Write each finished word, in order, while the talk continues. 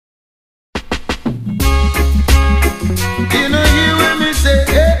You know, hear what me say,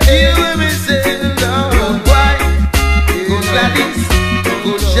 hear what me say. Good white, good Gladys,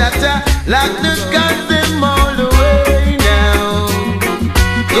 good shatter, like the guns them all the way now.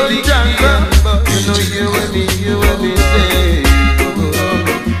 Good jungle, you know, hear what me say.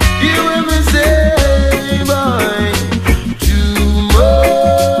 Hear what me say, boy.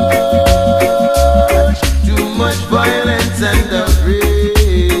 Too much violence and rage.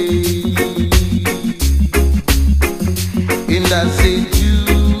 In that say too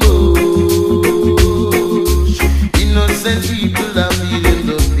much. Innocent people are feeling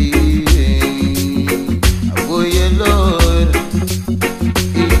the pain. Oh yeah, Lord.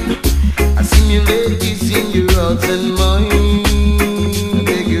 I see me ladies in your hearts and mind.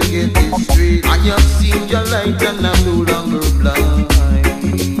 Make you get this straight. I have seen your light and I'm no longer blind.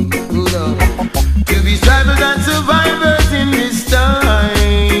 To be strivers and survivors in this time.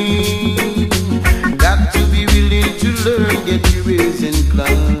 Got to be willing to learn, get your ears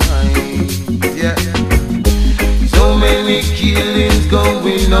inclined. Yeah. So many killings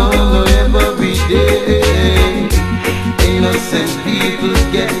going on every day. Innocent people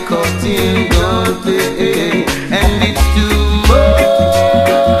get caught in gunplay, and it's too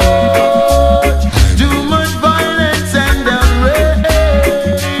much violence and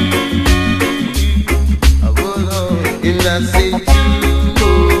outrage. In that say too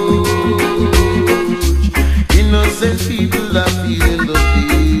much. Innocent people are feeling the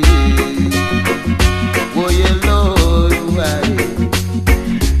pain. Oh yeah, Lord, why?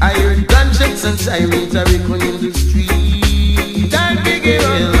 I heard gunshots and sirens are echoing in the street. And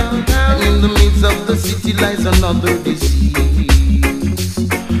in the midst of the city lies another disease.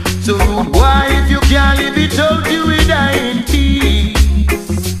 So why, if you can't live it out, you will die in peace?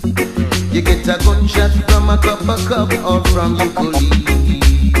 You get a gunshot from a cup or from your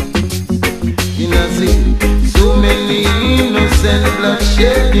colleague. You know, see, so many innocent blood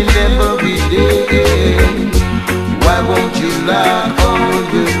shedding every day. Why won't you lock all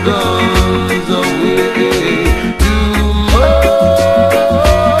your guns away?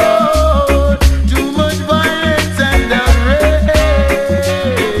 Too much violence and outrage.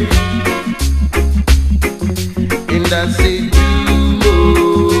 In that say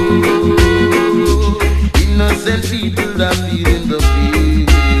innocent people are feeling the pain.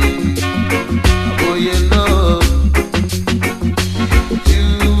 Oh yeah, Lord.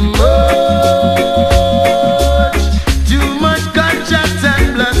 Too much gunshots and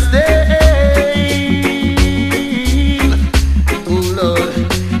blood stain. Oh Lord,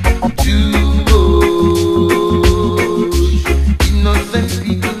 too much. Innocent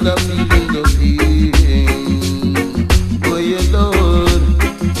people are feeling the pain. Oh yeah, Lord.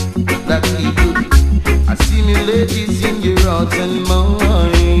 Black people, I see me ladies in your hearts and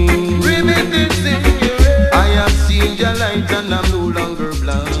mind. Ribbons in your head. I have seen your light and I'm no longer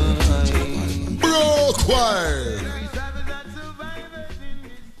blind. Bro, quiet.